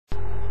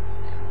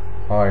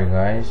Hi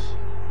guys,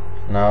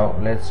 now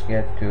let's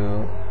get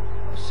to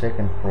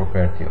second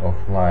property of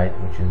light,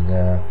 which is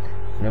the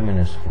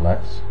luminous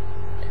flux.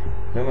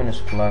 Luminous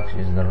flux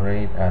is the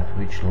rate at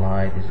which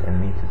light is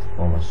emitted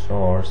from a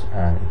source,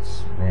 and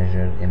it's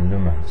measured in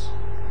lumens.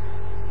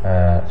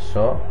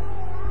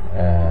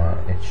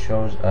 It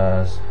shows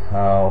us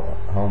how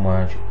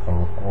much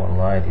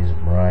light is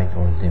bright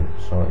or dim,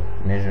 so it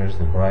measures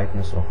the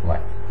brightness of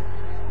light.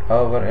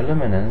 However, a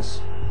luminance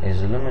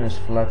is a luminous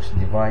flux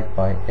divided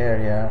by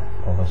area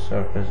of a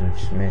surface,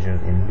 which is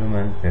measured in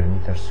lumen per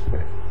meter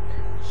square.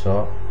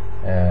 So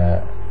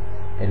a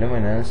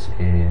luminance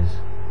is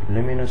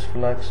luminous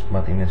flux,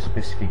 but in a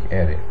specific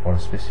area, for a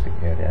specific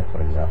area. For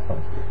example,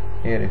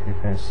 here if you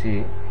can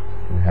see,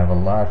 we have a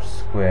large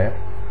square.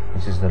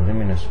 This is the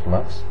luminous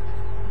flux,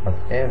 but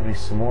every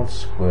small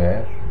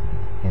square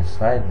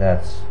inside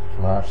that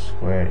large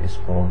square is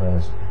called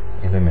as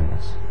a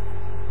luminance,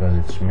 because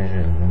it's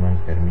measured in lumen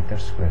per meter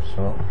square.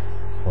 So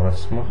for a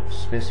small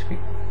specific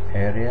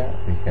area,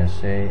 we can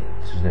say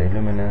this is the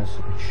luminance,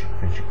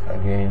 which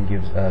again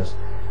gives us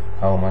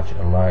how much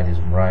a light is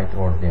bright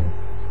or dim.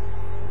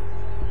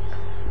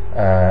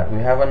 We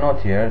have a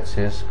note here. It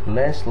says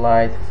less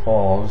light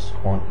falls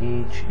on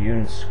each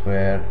unit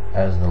square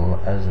as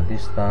the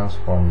distance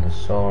from the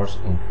source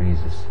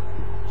increases.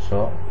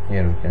 So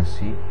here we can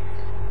see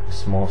a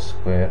small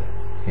square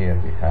here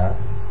we have,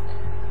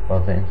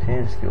 but the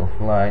intensity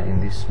of light in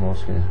this small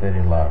square is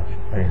very large,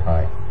 very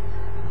high.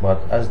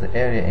 But as the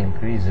area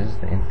increases,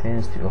 the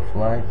intensity of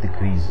light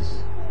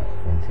decreases.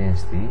 The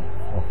intensity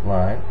of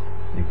light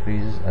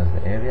decreases as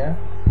the area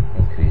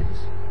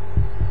increases.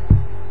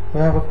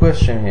 We have a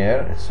question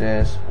here. It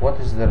says, what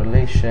is the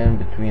relation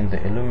between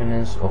the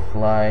illuminance of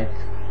light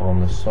from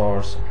the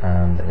source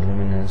and the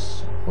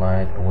illuminance of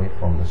light away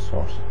from the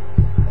source?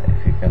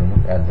 If you can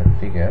look at the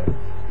figure,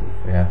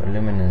 we have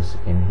illuminance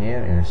in here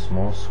in a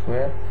small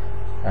square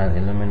and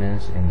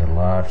illuminance in the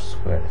large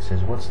square. It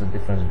says, what's the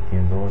difference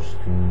between those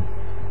two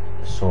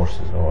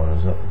sources, or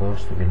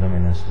those two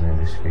illuminances in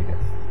this figure?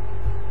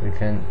 We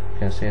can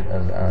say it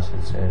as the answer.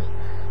 It says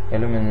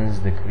illuminance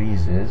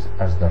decreases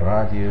as the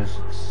radius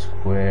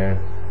squared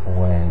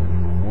when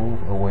you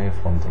move away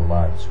from the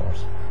light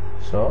source.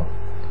 So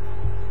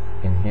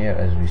in here,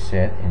 as we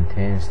said,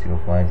 intensity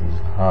of light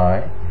is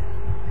high,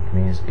 it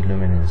means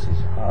illuminance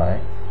is high.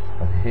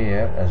 But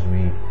here, as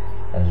we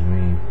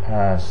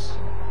pass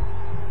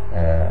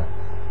a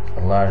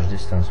large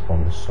distance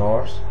from the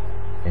source,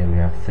 here we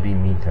have 3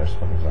 meters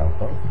for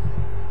example,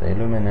 the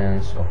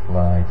illuminance of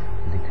light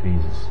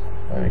decreases,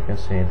 and we can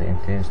say the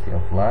intensity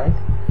of light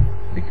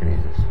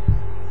decreases.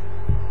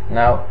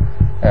 Now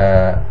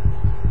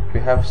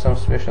we have some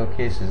special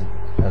cases,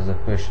 as the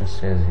question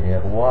says here.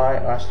 Why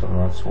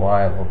astronauts,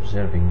 while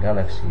observing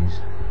galaxies,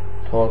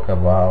 talk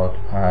about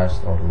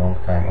past or long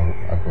time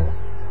ago?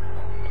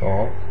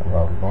 Talk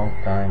about long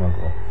time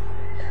ago.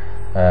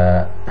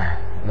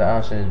 The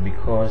answer is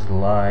because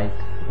light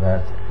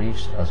that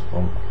reached us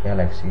from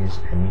galaxies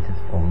emitted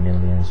from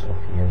millions of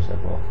years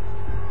ago.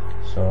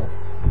 So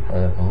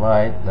the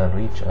light that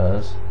reaches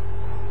us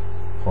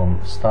from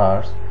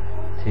stars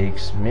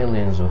takes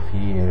millions of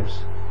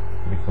years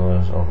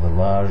because of the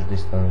large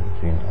distance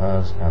between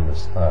us and the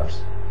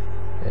stars,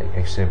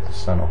 except the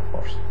sun, of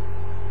course.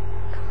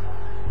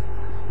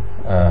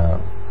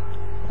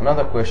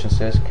 Another question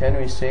says, can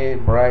we say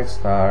bright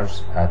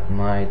stars at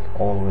night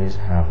always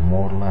have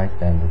more light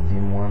than the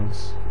dim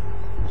ones?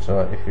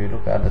 So if you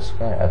look at the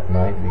sky at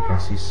night, we can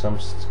see some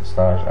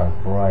stars are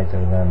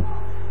brighter than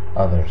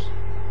others.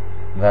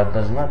 That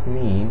does not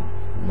mean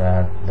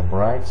that the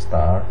bright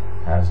star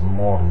has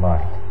more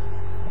light.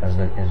 As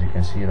you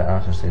can see, the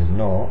answer says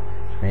no.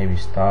 Maybe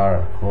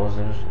stars are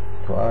closer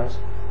to us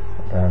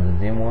than the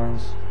dim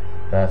ones,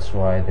 that's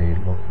why they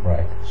look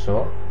bright.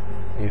 So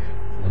if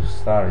the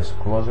star is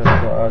closer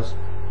to us,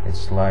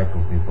 its light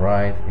will be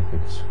bright. If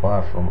it's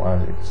far from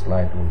us, its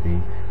light will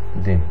be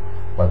dim.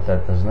 But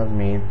that does not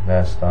mean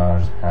that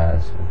stars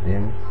has a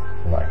dim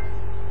light.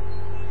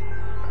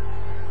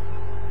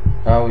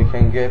 Now we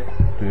can get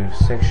to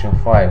section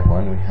 5.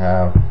 We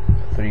have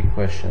 3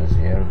 questions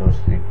here. Those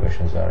 3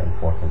 questions are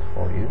important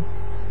for you.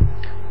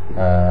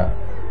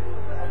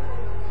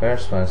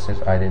 First one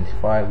says,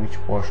 identify which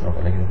portion of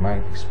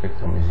electromagnetic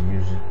spectrum is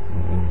used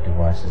in each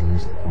device's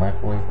list.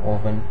 Microwave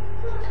oven,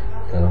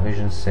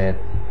 television set,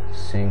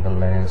 single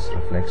lens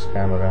reflex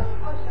camera.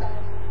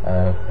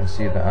 You can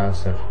see the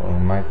answer for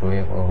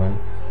microwave oven.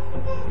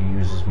 It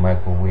uses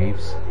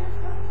microwaves.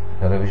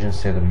 Television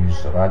set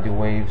uses radio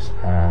waves,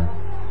 and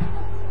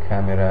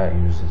camera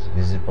uses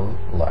visible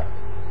light.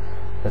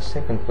 The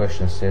second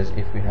question says,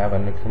 if we have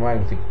an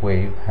electromagnetic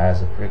wave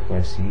has a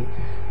frequency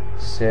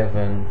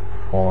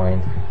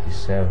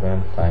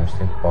 7.57 times 10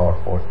 to the power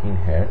 14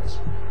 Hertz,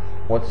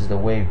 what is the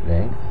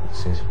wavelength? It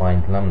says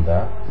find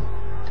lambda.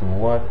 To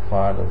what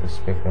part of the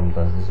spectrum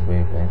does this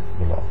wavelength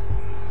belong?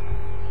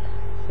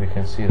 We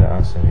can see the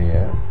answer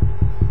here.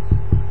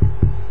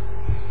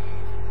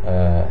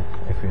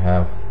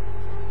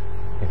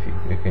 If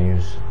you can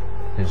use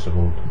this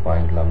rule to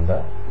find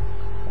lambda.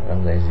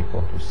 lambda is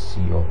equal to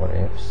c over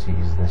f. C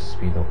is the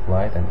speed of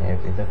light and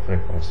f is the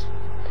frequency.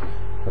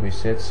 So we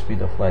said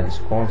speed of light is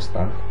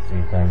constant,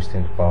 3 times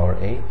 10 to the power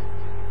 8,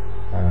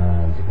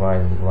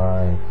 divided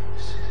by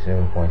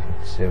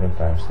 7.57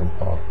 times 10 to the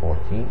power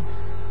 14.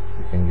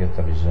 You can get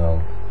the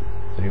result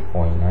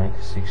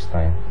 3.96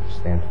 times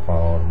 10 to the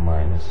power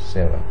minus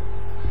 7.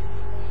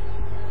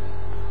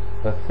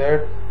 The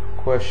third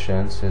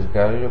question says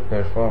Galileo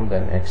performed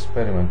an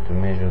experiment to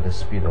measure the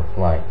speed of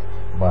light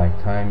by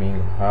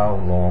timing how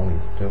long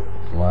it took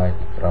light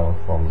to travel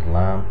from the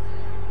lamp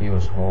he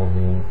was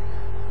holding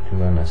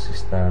to an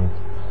assistant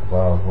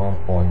about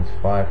 1.5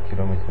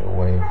 km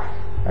away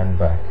and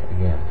back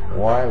again.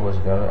 Why was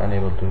Galileo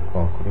unable to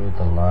conclude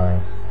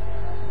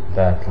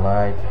that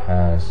light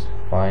has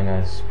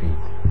finite speed?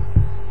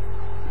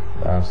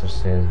 The answer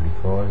says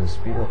because the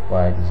speed of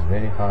light is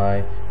very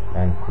high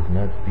and could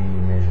not be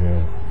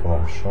measured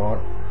from short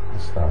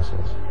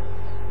distances.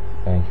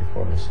 Thank you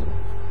for listening.